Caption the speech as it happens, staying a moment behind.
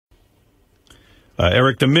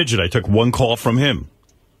Eric the Midget, I took one call from him.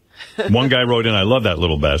 One guy wrote in, I love that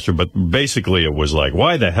little bastard, but basically it was like,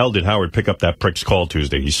 why the hell did Howard pick up that prick's call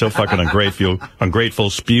Tuesday? He's so fucking ungrateful,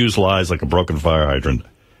 spews lies like a broken fire hydrant.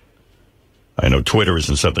 I know Twitter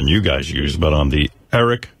isn't something you guys use, but on the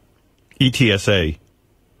Eric ETSA,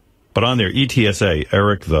 but on their ETSA,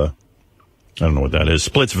 Eric the, I don't know what that is,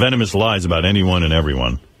 splits venomous lies about anyone and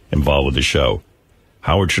everyone involved with the show.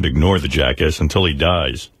 Howard should ignore the jackass until he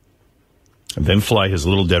dies, and then fly his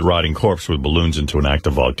little dead rotting corpse with balloons into an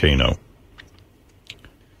active volcano.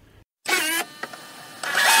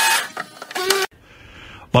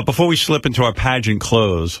 But before we slip into our pageant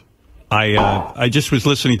clothes, I just was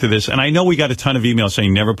listening to this, and I know we got a ton of emails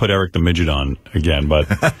saying never put Eric the Midget on again, but...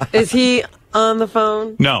 Is he on the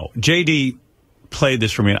phone? No. JD played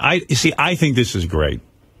this for me. I think this is great.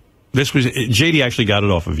 JD actually got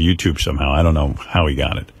it off of YouTube somehow. I don't know how he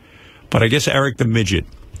got it. But I guess Eric the Midget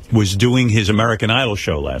was doing his American Idol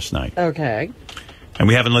show last night. Okay. And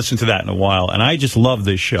we haven't listened to that in a while. And I just love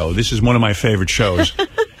this show. This is one of my favorite shows.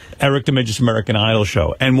 Eric the Midget's American Idol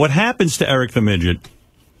show. And what happens to Eric the Midget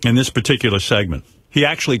in this particular segment, he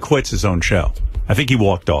actually quits his own show. I think he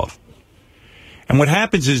walked off. And what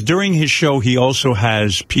happens is during his show, he also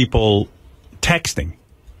has people texting.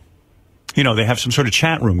 You know, they have some sort of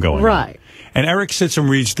chat room going on. And Eric sits and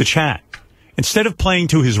reads the chat. Instead of playing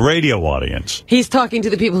to his radio audience, he's talking to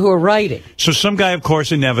the people who are writing. So some guy, of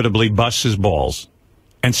course, inevitably busts his balls.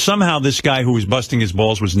 And somehow this guy who was busting his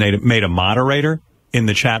balls was made a moderator in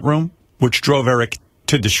the chat room, which drove Eric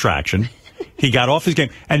to distraction. He got off his game.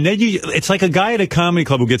 And then it's like a guy at a comedy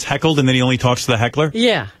club who gets heckled and then he only talks to the heckler.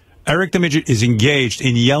 Yeah. Eric the Midget is engaged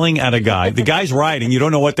in yelling at a guy. The guy's writing. You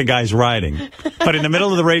don't know what the guy's writing. But in the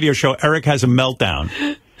middle of the radio show, Eric has a meltdown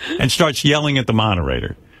and starts yelling at the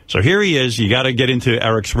moderator. So here he is. You got to get into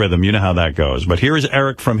Eric's rhythm. You know how that goes. But here is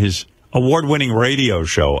Eric from his award-winning radio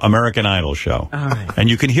show, American Idol show. All right. And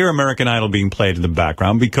you can hear American Idol being played in the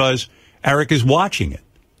background because Eric is watching it.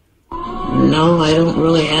 No, I don't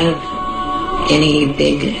really have any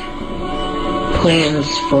big plans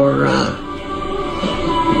for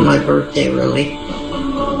my birthday, really.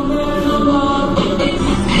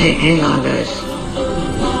 Hey, hang on, guys.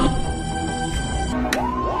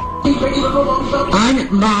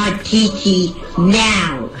 Unmod TT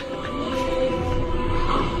now.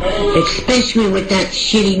 Especially with that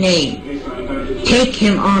shitty name. Take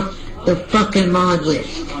him off the fucking mod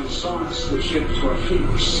list.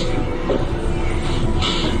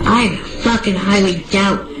 I fucking highly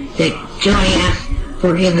doubt that Johnny asked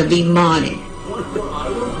for him to be modded.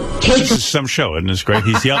 This is some show, isn't this great?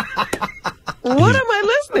 He's yelling. What am I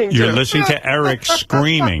listening to? You're listening to Eric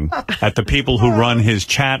screaming at the people who run his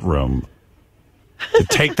chat room to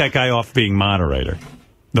take that guy off being moderator.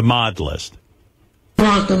 The mod list.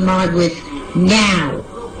 Off the mod list now.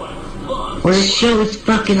 Or the show is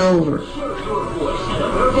fucking over.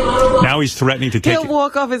 Now he's threatening to take... He'll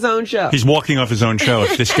walk off his own show. He's walking off his own show.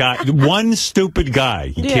 If this guy... One stupid guy.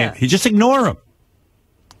 He can't... He just ignore him.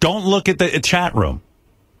 Don't look at the chat room.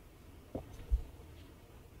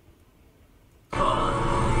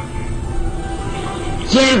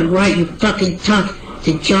 Yeah, right, you fucking talk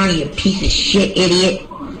to Johnny, you piece of shit idiot.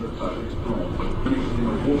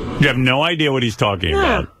 You have no idea what he's talking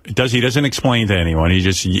about. He doesn't explain to anyone.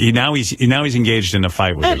 Now he's engaged in a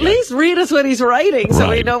fight with. At least read us what he's writing, so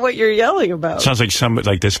we know what you're yelling about. Sounds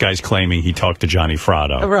like this guy's claiming he talked to Johnny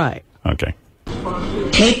Frado. Right. Okay.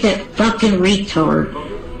 Take that fucking retard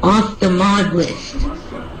off the mod list.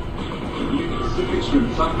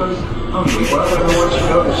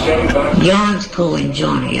 Jan's calling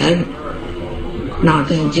Johnny. I'm not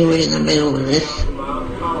going to do it in the middle of this.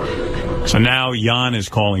 So now Jan is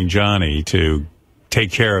calling Johnny to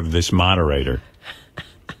take care of this moderator.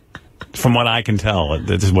 From what I can tell,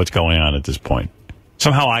 this is what's going on at this point.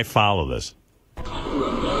 Somehow I follow this.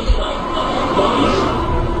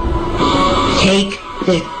 Take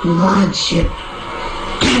the mod ship.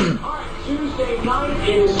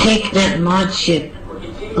 Take that mod ship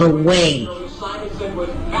away.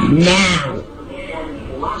 Now.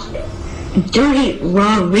 Dirty,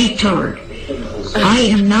 raw retard. I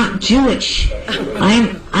am not Jewish. I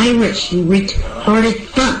am Irish, you retarded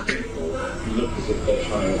fuck.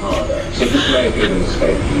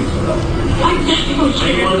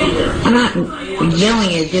 I'm not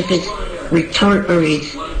yelling as if it's retard or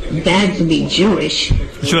it's bad to be Jewish. You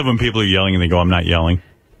should have when people are yelling and they go, I'm not yelling.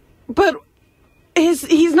 But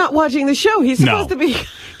he's not watching the show. He's supposed to be...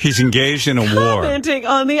 He's engaged in a war. Commenting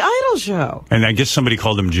on the Idol show. And I guess somebody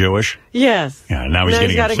called him Jewish. Yes. Yeah, now he's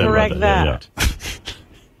getting got to upset correct about that.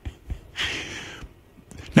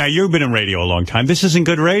 Yeah. Now, you've been in radio a long time. This isn't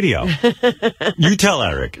good radio. You tell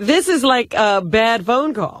Eric. This is like a bad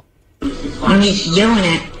phone call. I'm just yelling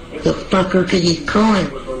at the fucker because he's calling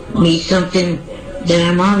me something that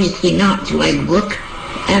I'm obviously not. Do I look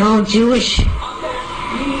at all Jewish?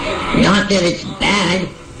 Not that it's bad.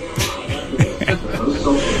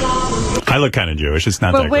 I look kind of Jewish. It's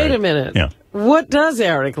not that But wait great. a minute. Yeah. What does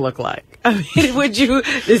Eric look like? I mean,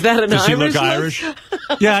 is that an Does he Irish look Irish?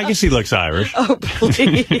 Yeah, I guess he looks Irish. Oh,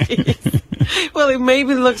 please. Well, he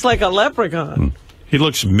maybe looks like a leprechaun. He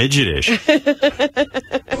looks midgetish.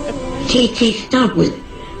 TT, stop with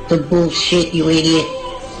the bullshit, you idiot.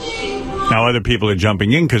 Now other people are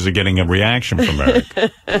jumping in because they're getting a reaction from Eric.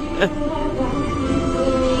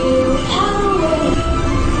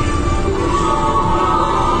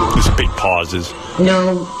 There's big pauses.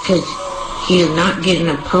 No, because he did not get an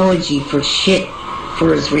apology for shit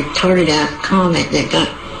for his retarded-ass comment that got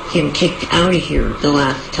him kicked out of here the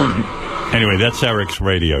last time. Anyway, that's Eric's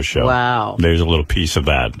radio show. Wow. There's a little piece of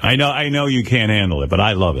that. I know you can't handle it, but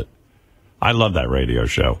I love it. I love that radio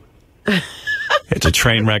show. It's a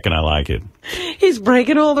train wreck, and I like it. He's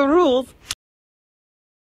breaking all the rules.